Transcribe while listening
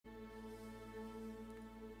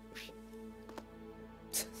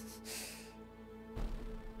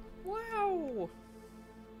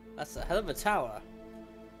That's a hell of a tower.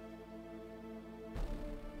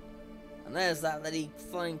 And there's that lady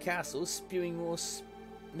flying castle spewing more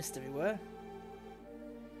mist everywhere.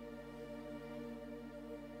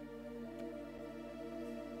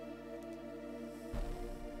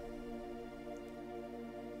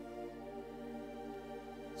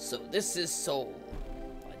 So this is Seoul.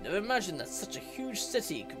 I never imagined that such a huge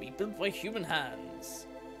city could be built by human hands.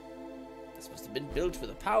 This must have been built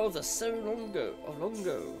with the power of the so long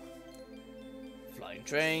ago. Flying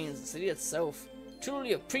trains, the city itself,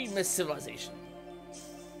 truly a pre-mist civilization.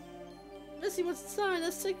 Let's see what's inside.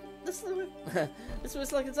 Let's look. Let's what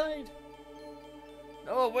it's like inside.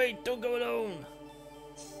 No, wait! Don't go alone.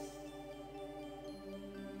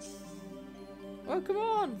 Oh, come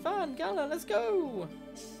on, Van Gala, let's go.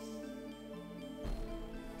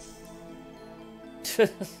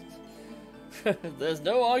 There's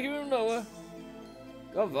no arguing with Noah.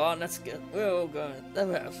 Come on, let's go. We're all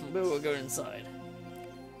going inside.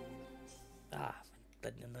 Ah,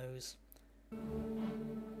 blood in the nose.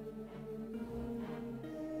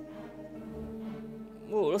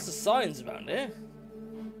 Oh, lots of signs around here.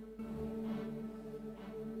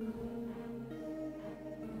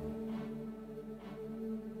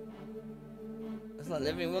 It's like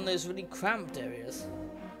living in one of those really cramped areas.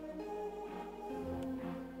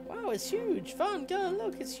 Wow, it's huge! Fun, go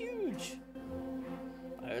look, it's huge!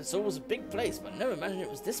 It's always a big place, but I never imagined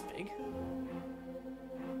it was this big.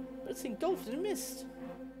 But it's engulfed in mist.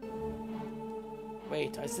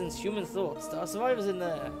 Wait, I sense human thoughts. There are survivors in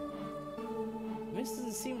there. The mist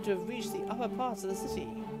doesn't seem to have reached the upper parts of the city.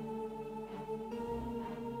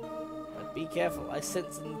 But be careful, I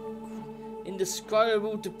sense an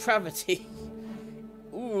indescribable depravity.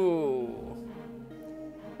 Ooh.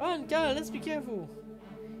 Fun, go, let's be careful.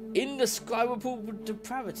 Indescribable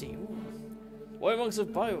depravity. Ooh. Why monks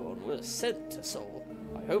of Byron were sent to Seoul?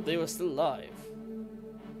 I hope they were still alive.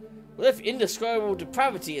 Well, if indescribable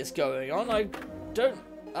depravity is going on,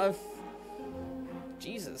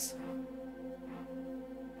 Jesus.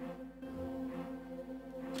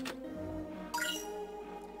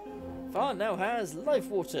 Farn now has life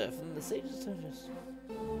water from the Sage's Touches.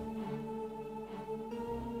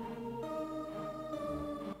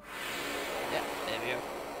 Yeah, there we go.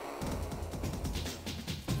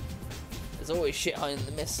 There's always shit hiding in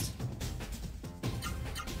the mist.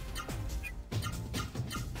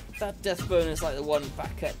 That death bone is like the one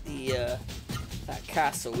back at the that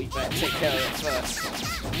castle. We better take care of it first.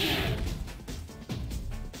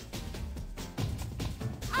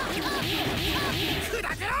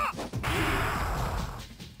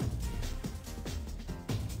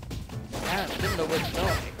 Damn, I didn't know where to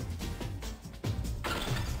die.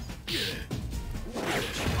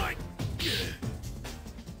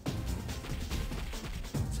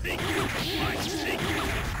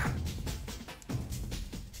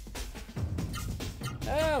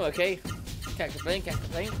 Oh, okay. Can't complain, can't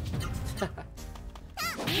complain.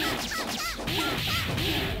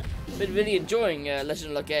 Been really enjoying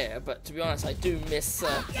Legend of Legaia, but to be honest, I do miss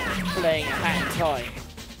playing Hat Time.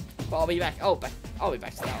 But I'll be back. Oh, I'll be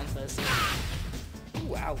back to that on Thursday.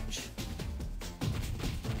 Ooh, ouch.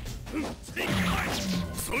 Ooh,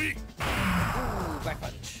 back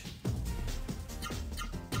punch.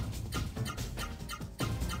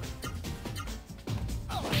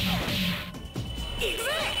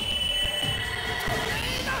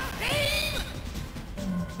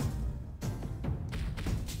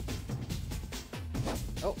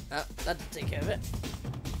 Oh, that did take care of it.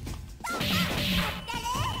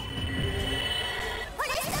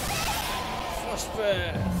 Frost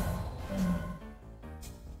breath.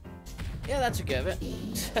 Yeah, that took care of it.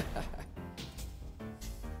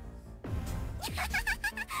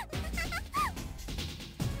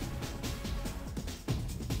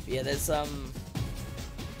 Yeah, there's but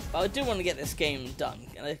I do want to get this game done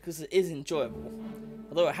because it is enjoyable.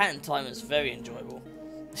 Although a Hat in Time is very enjoyable.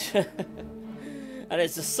 And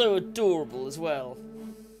it's just so adorable as well.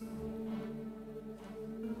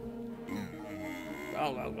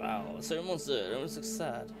 Wow, wow, wow. So monster, it almost looks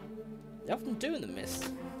sad. They often do in the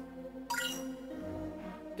mist.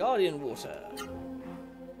 Guardian water.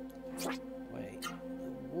 Wait, the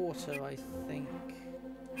water, I think.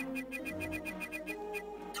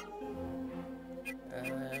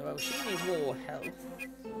 Well, she needs more health.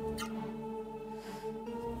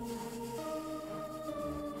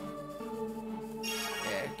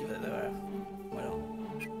 Yeah, give it there. Why not?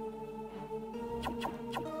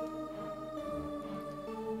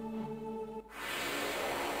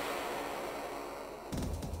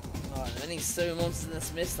 Alright, any so monsters in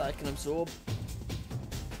this mist that I can absorb.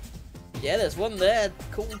 Yeah, there's one there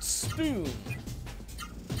called Spoon.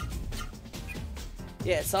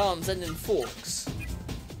 Yeah, its arms end in forks.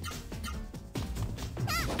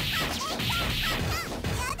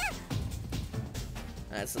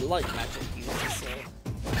 That's a light magic uses, so.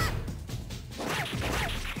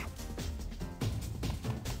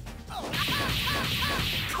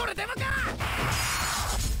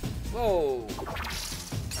 Whoa!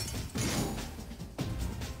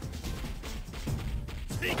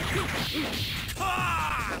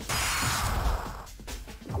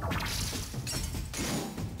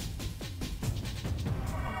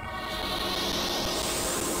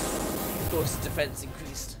 Of course, defense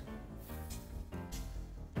increased.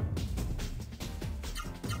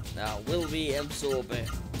 Now, will we absorb it?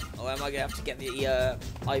 Or am I gonna have to get the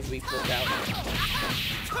ivory book out?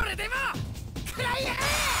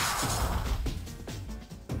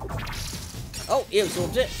 Oh, he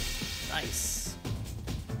absorbed it. Nice.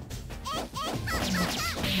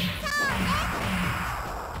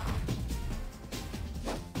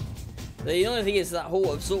 The only thing is that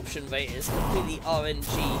whole absorption rate is completely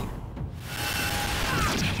RNG.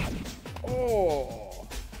 Oh.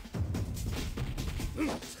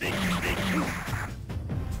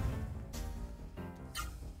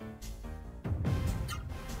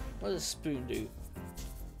 What does spoon do?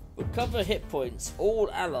 Recover hit points, all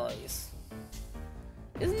allies.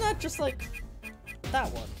 Isn't that just like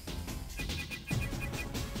that one?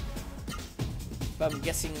 But I'm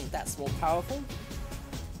guessing that's more powerful.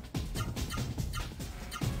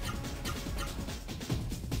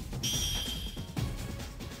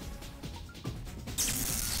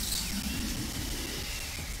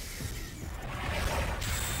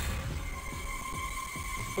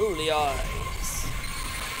 Holy eyes.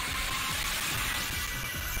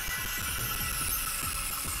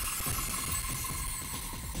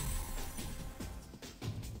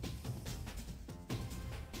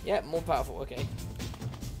 Yeah, more powerful, okay.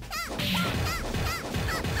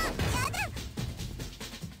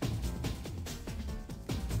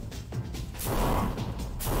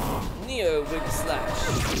 Neo Wig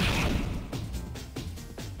Slash.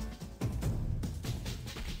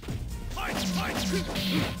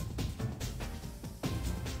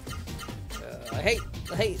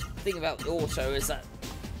 I hate the thing about the auto is that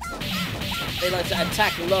they like to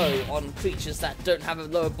attack low on creatures that don't have a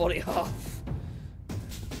lower body half.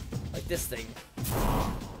 Like this thing.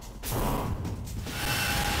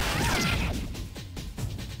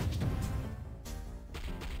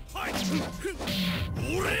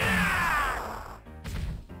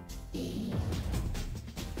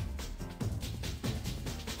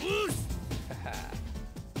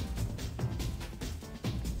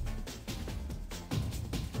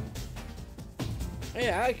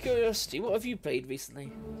 Yeah, out of curiosity, what have you played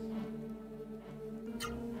recently?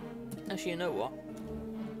 Actually, you know what?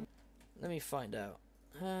 Let me find out.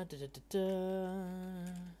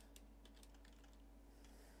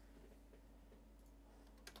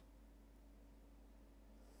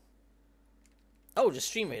 Oh, just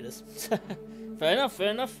Stream Raiders. Fair enough, fair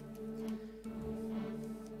enough.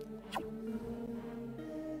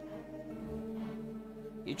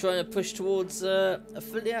 You trying to push towards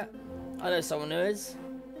affiliate? I know someone who is.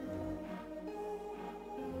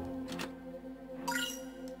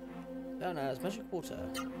 Oh no, it's magic water.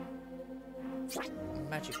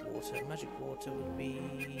 Magic water. Magic water would be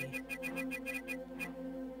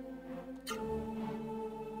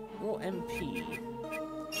more MP.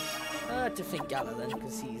 Definitely Gala then,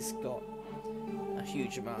 because he's got a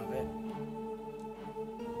huge amount of it.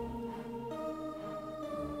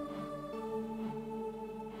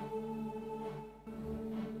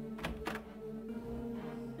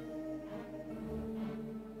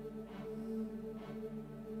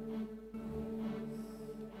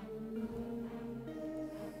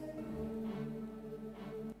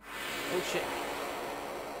 Oh shit.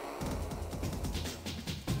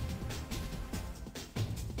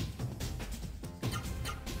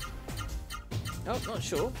 Oh, not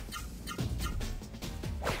sure.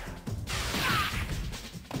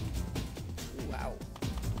 Wow.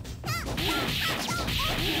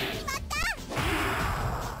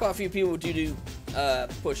 Quite a few people do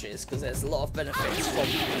pushes because there's a lot of benefits from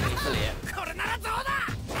being an affiliate.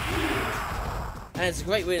 And it's a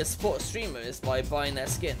great way to support streamers by buying their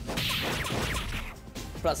skin.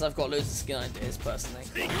 Plus, I've got loads of skin ideas personally.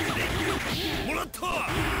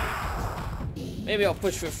 Maybe I'll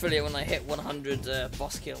push for affiliate when I hit 100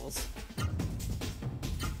 boss kills.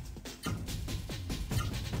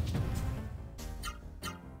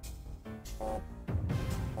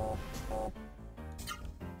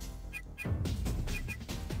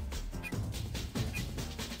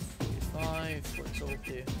 What's all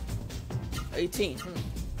do? 18.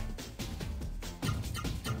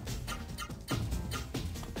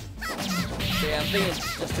 So yeah, I'm thinking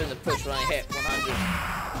just doing the push when I hit 100.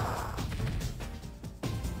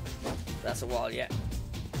 That's a while yet.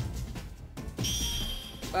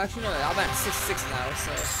 But actually, no, I'm at 66 now,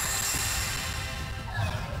 so.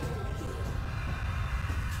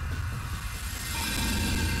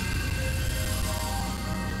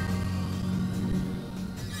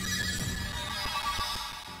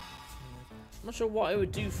 I'm not sure what I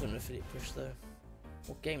would do for an affiliate push though.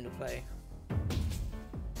 What game to play.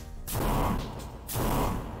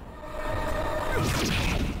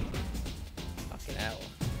 Fucking hell.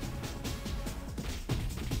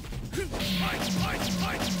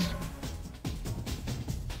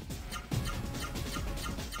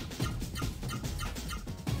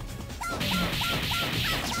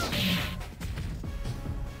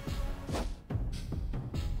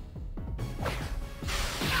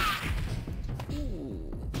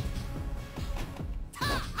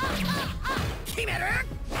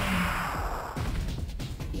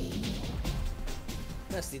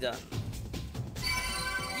 Nicely done.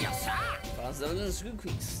 Yes, sir. Advanced level is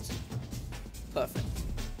increased. Perfect.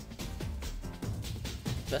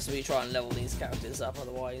 Best we try and level these characters up,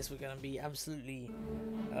 otherwise we're going to be absolutely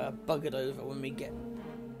buggered over when we get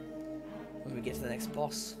to the next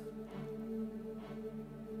boss.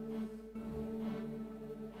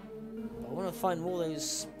 But I want to find more of those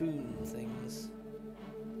spoon things.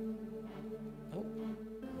 Oh,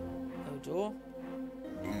 no door.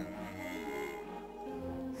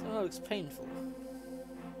 Somehow looks painful.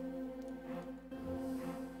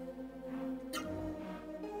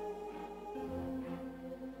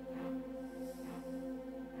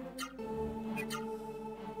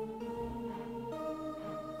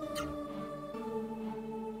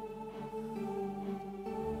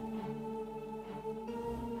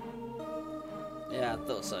 Yeah, I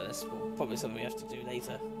thought so. That's probably something we have to do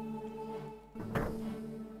later.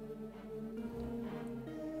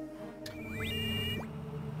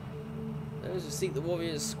 Those who seek the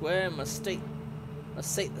warrior's square must sate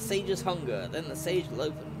the sage's hunger, then the sage will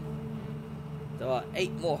open. There are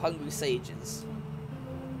 8 more hungry sages.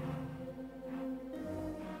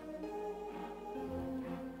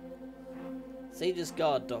 Sage's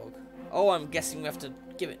guard dog. Oh, I'm guessing we have to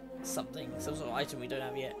give it something, some sort of item we don't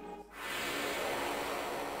have yet.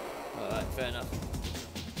 Alright, fair enough.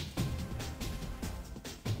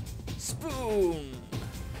 Spoon!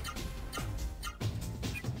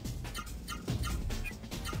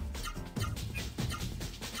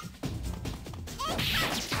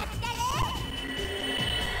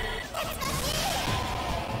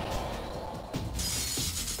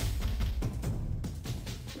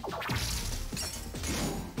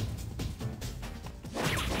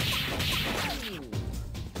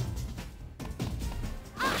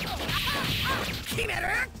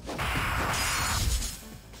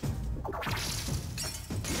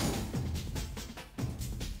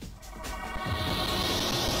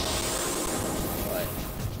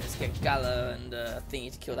 Gala and thingy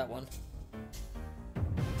to kill that one.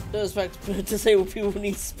 Those fact disabled people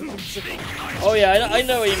need spoons. Oh yeah, I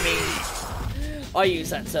know what you mean. I use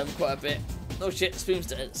that term quite a bit. Oh shit, spoon's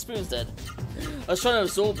dead. Spoon's dead. I was trying to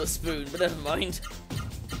absorb the spoon, but never mind.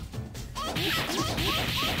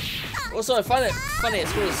 Also, I find it funny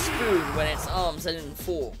it's called a spoon when its arms end in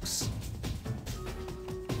forks.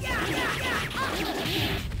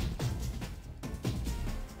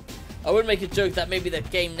 I would make a joke that maybe the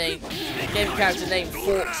game character name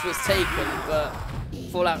Forks was taken, but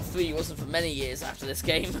Fallout 3 wasn't for many years after this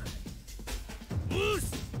game.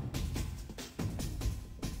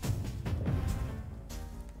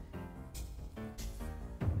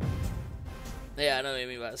 Yeah, I know what you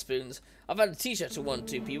mean about spoons. I've had a t-shirt to 1 or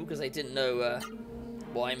 2 people because they didn't know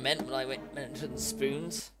what I meant when I mentioned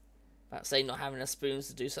spoons. About saying not having enough spoons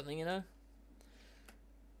to do something, you know?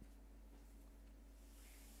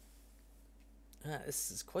 Ah, this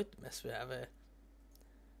is quite the mess we have here.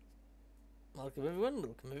 Welcome everyone,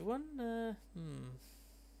 welcome everyone.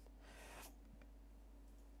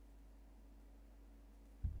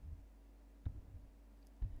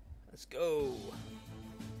 Let's go.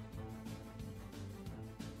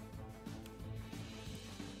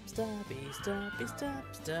 Stabby, stabby, stab,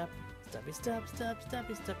 stab. Stabby, stab, stab,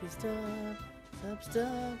 stabby, stabby, stab. Stab,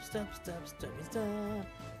 stab, stab, stab, stabby, stab.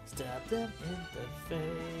 Stab them in the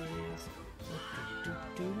face.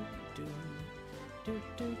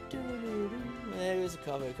 There is a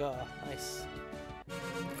cargo car. Nice.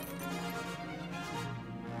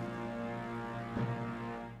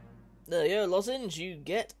 There you go, lozenge. You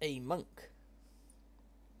get a monk.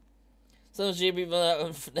 Sometimes you people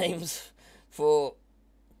have names for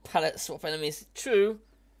palette swap enemies. True.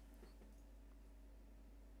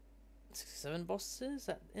 67 bosses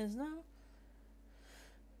that is now.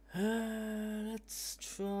 Let's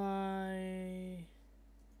try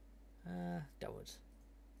downwards.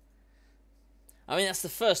 I mean, that's the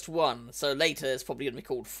first one, so later it's probably going to be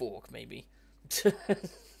called Fork, maybe.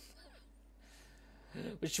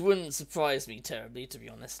 Which wouldn't surprise me terribly, to be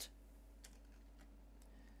honest.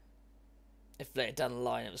 If later down the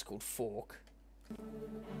line it was called Fork.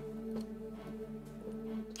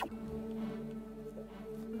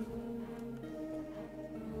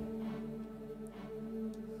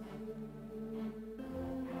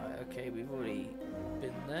 Right, okay, we've already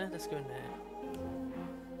been there. Let's go in there.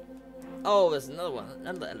 Oh, there's another one,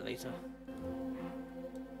 another elevator.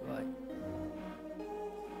 Right.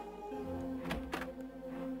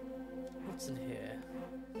 What's in here?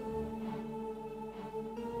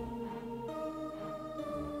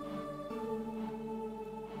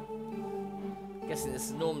 Guessing this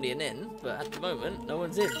is normally an inn, but at the moment, no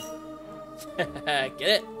one's in. Get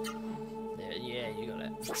it? Yeah, you got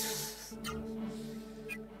it.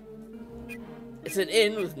 It's an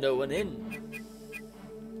inn with no one in.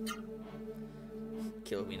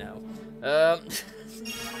 Kill me now. There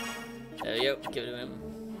we go. Give it to him.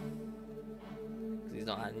 Because he's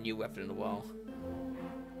not had a new weapon in a while.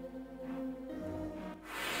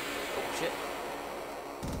 Oh shit.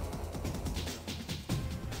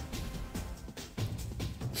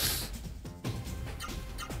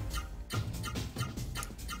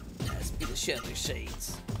 Let's be the shit out of those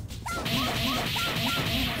shades.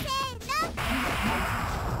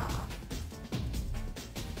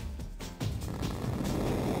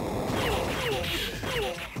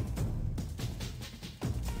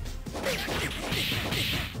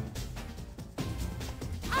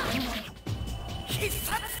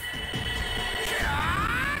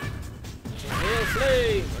 Real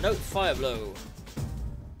flame! No, fire blow.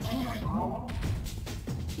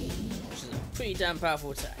 Which is a pretty damn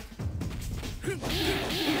powerful attack.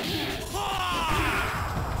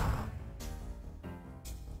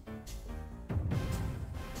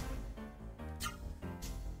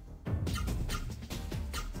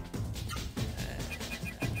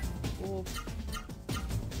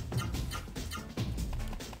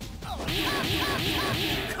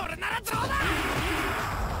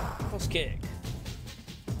 Cross kick.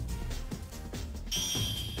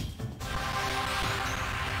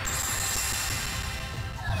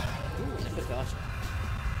 Ooh, epic archer.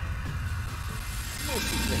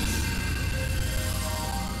 Multi-blitz.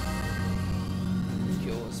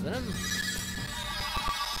 Cures venom.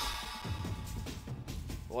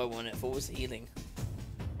 All I want it for was healing.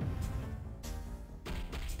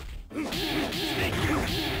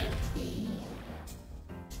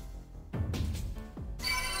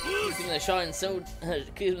 Keep them the shine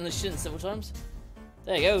keep them the shin several times.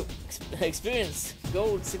 There you go. Experience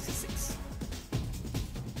gold 66.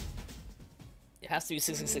 It has to be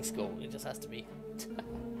 66 gold. It just has to be.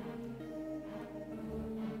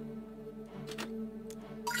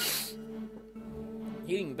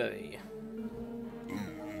 Healing berry.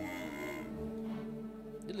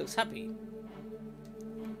 It looks happy.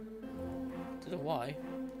 Don't know why.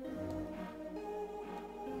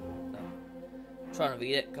 No. Trying to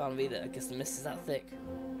read it, can't read it. I guess the mist is that thick.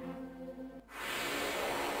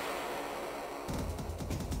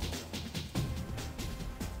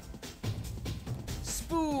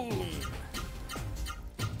 Spoon.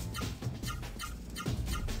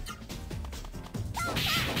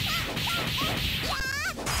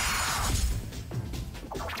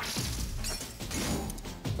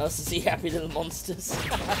 Nice to see happy little monsters.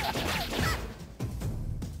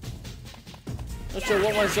 Not sure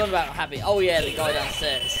what one's on about happy. Oh yeah, the guy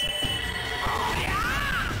downstairs.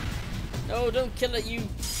 No, don't kill it, you.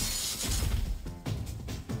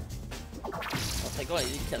 Oh, thank God you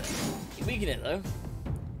didn't kill it. You weaken it though.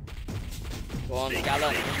 Go on,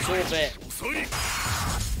 Gallop, absorb it.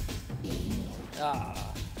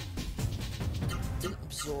 Ah. Didn't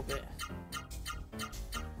absorb it.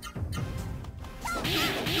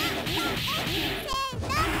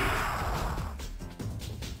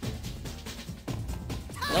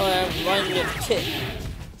 No, I'm reminding me of the tick.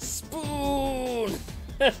 Spoon!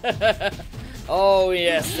 Oh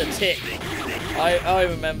yes, the tick. I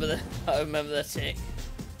remember the tick.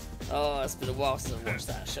 Oh, it's been a while since I watched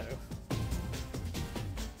that show.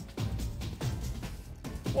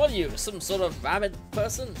 What are you, some sort of rabbit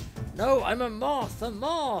person? No, I'm a moth, a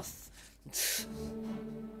moth!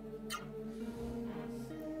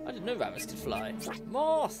 I didn't know rabbits could fly.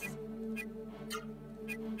 Moth!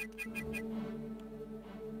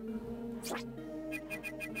 Wait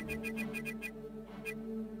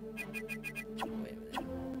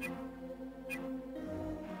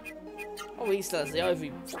a minute. well, he still has the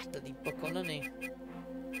ivory bloody book on, doesn't he?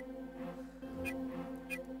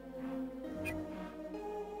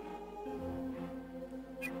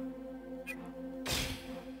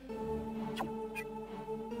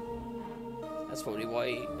 That's probably why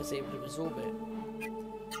he was able to absorb it.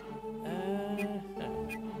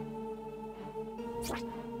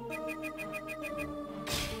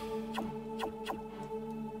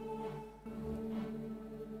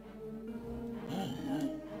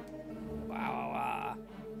 Wow.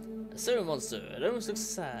 A sewer monster. It almost looks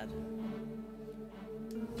sad.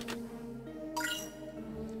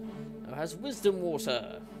 It has wisdom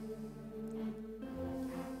water.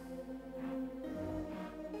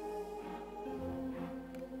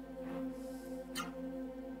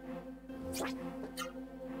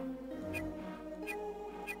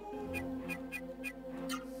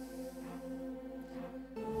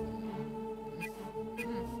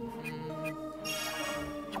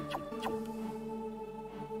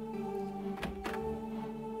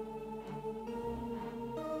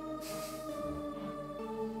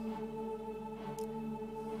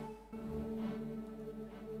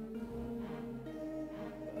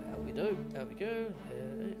 There we go.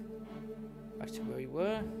 Back to where we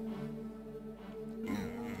were.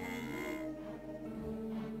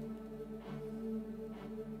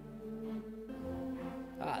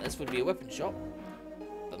 Ah, this would be a weapon shop,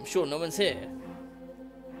 but I'm sure no one's here.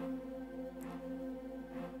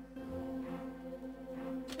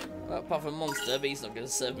 Well, apart from a monster, but he's not going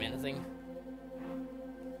to serve me anything.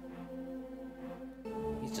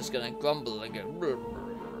 He's just going to grumble and go.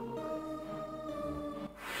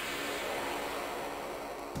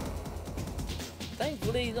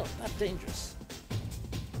 Thankfully, not that dangerous.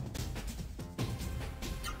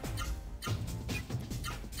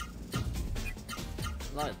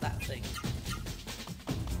 Like that thing.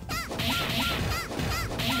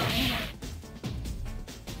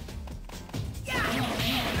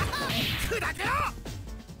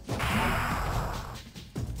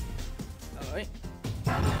 Alright.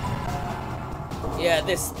 Yeah,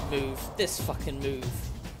 this move. This fucking move.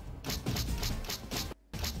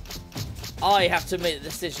 I have to make the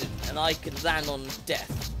decision, and I can land on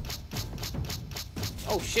death.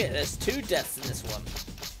 Oh shit, there's 2 deaths in this one.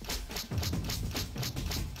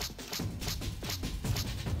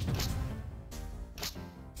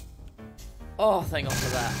 Oh, thank God for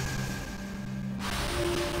that.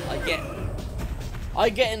 I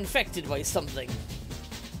get infected by something.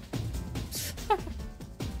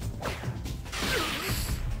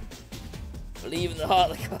 Believe in the heart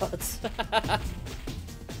of the gods.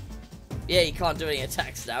 Yeah, you can't do any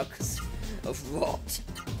attacks now because of rot.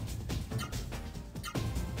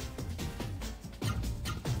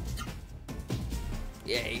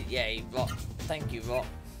 Yeah, rot. Thank you, rot.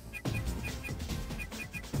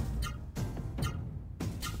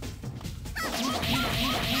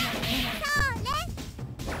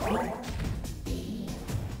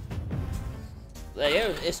 There you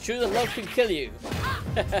go. It's true that love can kill you.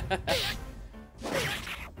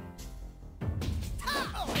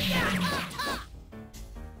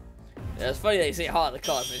 Yeah, it's funny that you say heart of the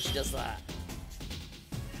cards when she does that.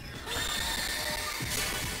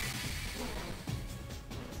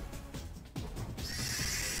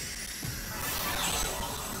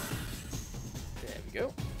 There we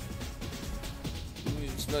go.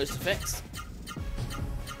 Moves most effects.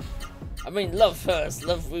 I mean, love hurts,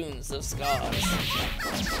 love wounds, love scars.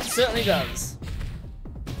 It certainly does.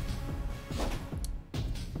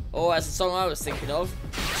 Or as the song I was thinking of,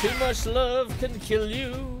 too much love can kill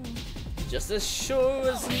you. Just as sure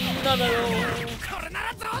as none at all.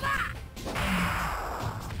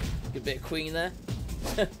 Good bit of Queen there.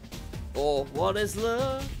 Or what is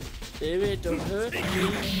love? Baby, don't hurt me.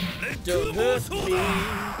 Don't hurt me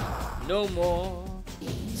no more.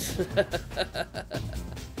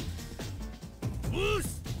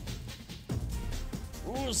 Oos.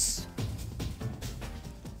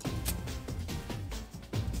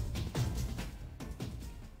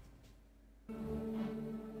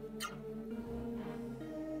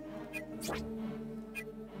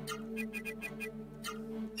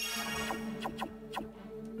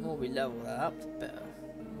 More we level that up, the better.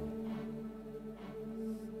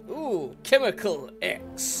 Ooh, Chemical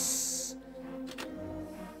X.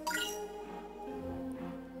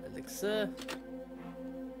 Elixir.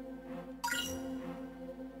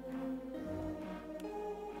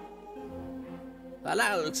 Well,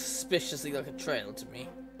 that looks suspiciously like a trail to me.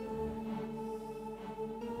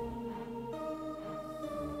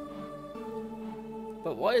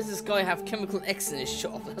 But why does this guy have Chemical X in his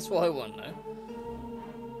shop? That's what I want to know.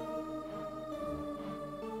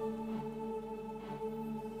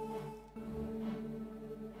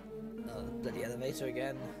 bloody elevator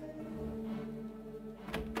again.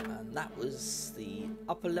 And that was the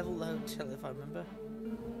upper level of the hotel, if I remember.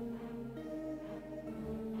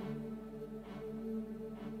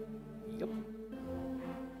 Yup.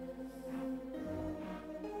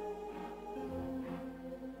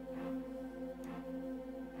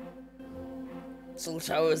 Soul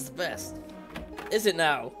Tower is the best. Is it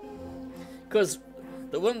now? Because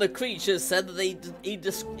one of the creatures said that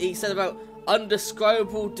he said about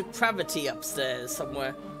undescribable depravity upstairs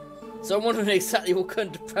somewhere. So I'm wondering exactly what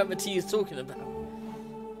kind of depravity he's talking about.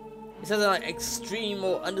 He said like extreme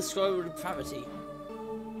or undescribable depravity.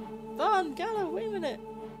 Van, Gala, wait a minute.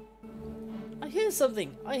 I hear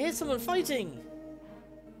something. I hear someone fighting.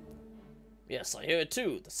 Yes, I hear it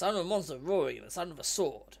too. The sound of a monster roaring and the sound of a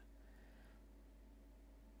sword.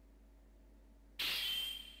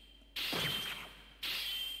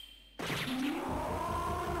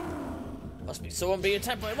 Must be someone being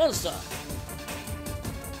attacked by a monster.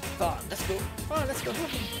 Come on, let's go. Come on, let's go.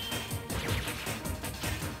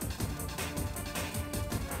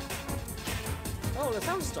 Oh, the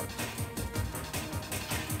sound stopped.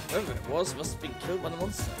 Whoever it was must have been killed by the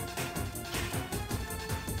monster.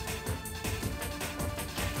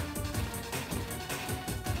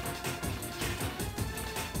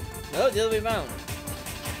 No, the other way round.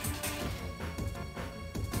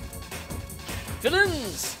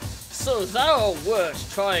 Villains! So thou wert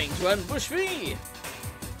trying to ambush me!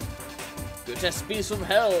 Grotesque beasts from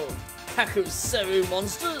hell, pack of Seru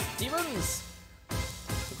monsters, demons!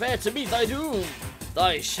 Prepare to meet thy doom!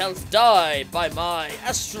 Thou shalt die by my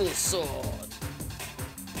astral sword!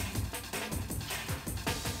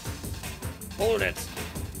 Hold it!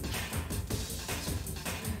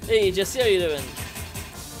 Hey Jesse, how you doing?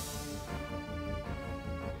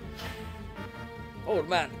 Old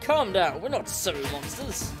man, calm down, we're not Seru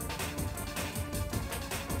monsters!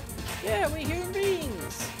 Yeah, we're human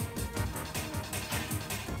beings!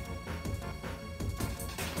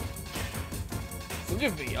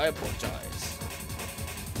 Forgive me, I apologize.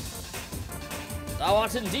 Thou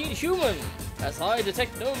art indeed human, as I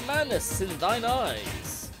detect no madness in thine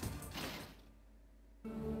eyes.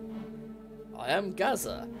 I am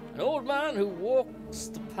Gaza, an old man who walks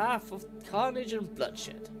the path of carnage and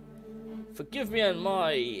bloodshed. Forgive me and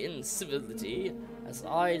my incivility, as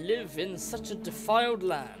I live in such a defiled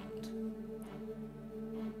land.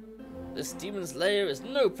 This demon's lair is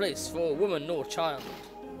no place for a woman nor child.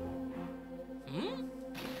 Hmm?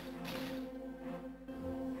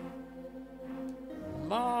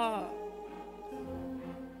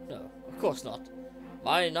 No, of course not.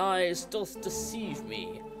 Mine eyes doth deceive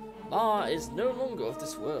me. Ma is no longer of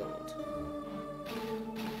this world.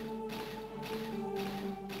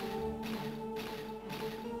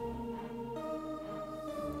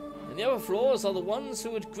 And the other floors are the ones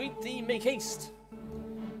who would greet thee make haste.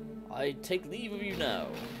 I take leave of you now.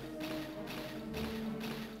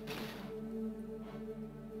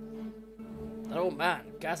 That old man,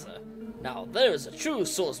 Gaza. Now there is a true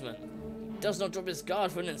swordsman. He does not drop his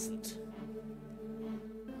guard for an instant.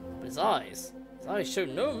 But his eyes showed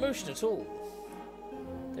no emotion at all.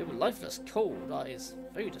 They were lifeless, cold eyes.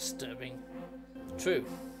 Very disturbing. True.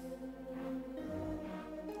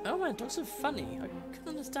 Oh man, talks so funny. I couldn't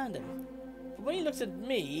understand him. But when he looked at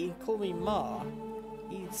me and called me Ma,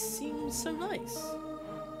 he seemed so nice.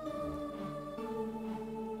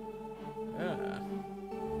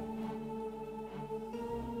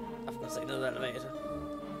 I forgot to say another elevator.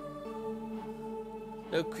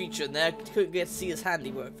 No creature in there. Couldn't get to see his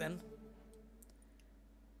handiwork then.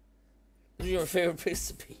 What's your favourite place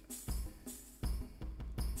to be?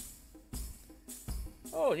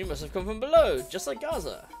 Oh, you must have come from below, just like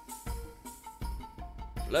Gaza.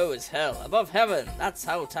 Below is hell, above heaven. That's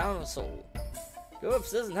how town is sold. Go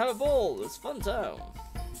upstairs and have a ball. It's fun town.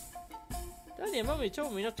 Daddy and Mummy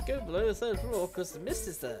told me not to go below the third floor because the mist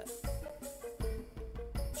is there.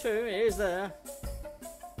 True, it is there.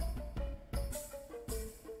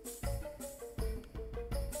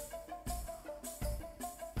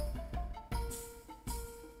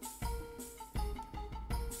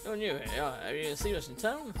 Oh, new here. Have you seen us in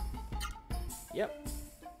town? Yep.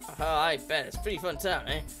 I bet. It's a pretty fun town,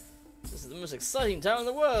 eh? This is the most exciting town in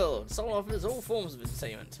the world. Soul offers all forms of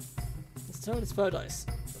entertainment. This town is paradise.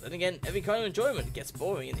 But then again, every kind of enjoyment gets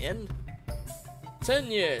boring in the end.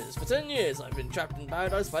 10 years. For 10 years, I've been trapped in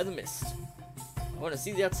paradise by the mist. I want to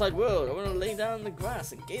see the outside world. I want to lay down in the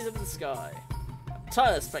grass and gaze up at the sky. I'm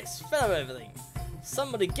tired of this place. Fed up of everything.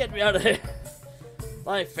 Somebody get me out of here.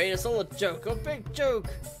 My fate is all a joke. A big joke.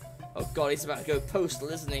 Oh god, he's about to go postal,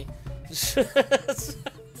 isn't he?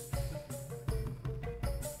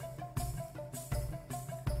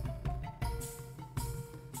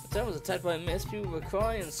 town was attacked by a mist, people were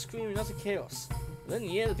crying and screaming out of chaos. Then,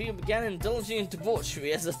 yeah, the people began indulging in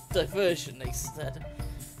debauchery as a diversion, they said.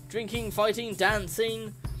 Drinking, fighting,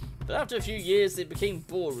 dancing. But after a few years, they became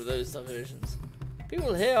bored with those diversions.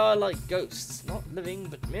 People here are like ghosts, not living,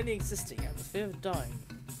 but merely existing out of the fear of dying.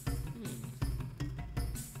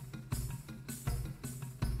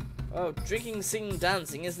 Oh, drinking, singing,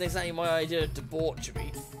 dancing isn't exactly my idea of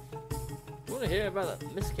debauchery. You want to hear about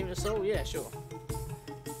that mist came to Seoul? Yeah, sure.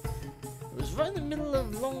 It was right in the middle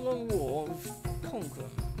of the long war of Conqueror.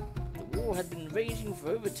 The war had been raging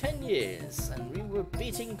for over 10 years, and we were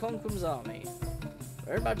beating Conqueror's army.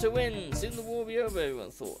 We're about to win, soon the war will be over,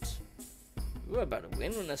 everyone thought. We were about to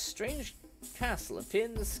win when a strange castle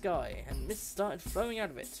appeared in the sky, and mist started flowing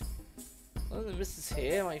out of it. When the mist is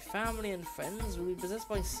here, my family and friends will be possessed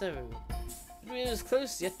by sorrow. It was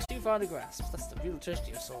close, yet too far to grasp. That's the real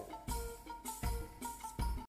tragedy of Seoul.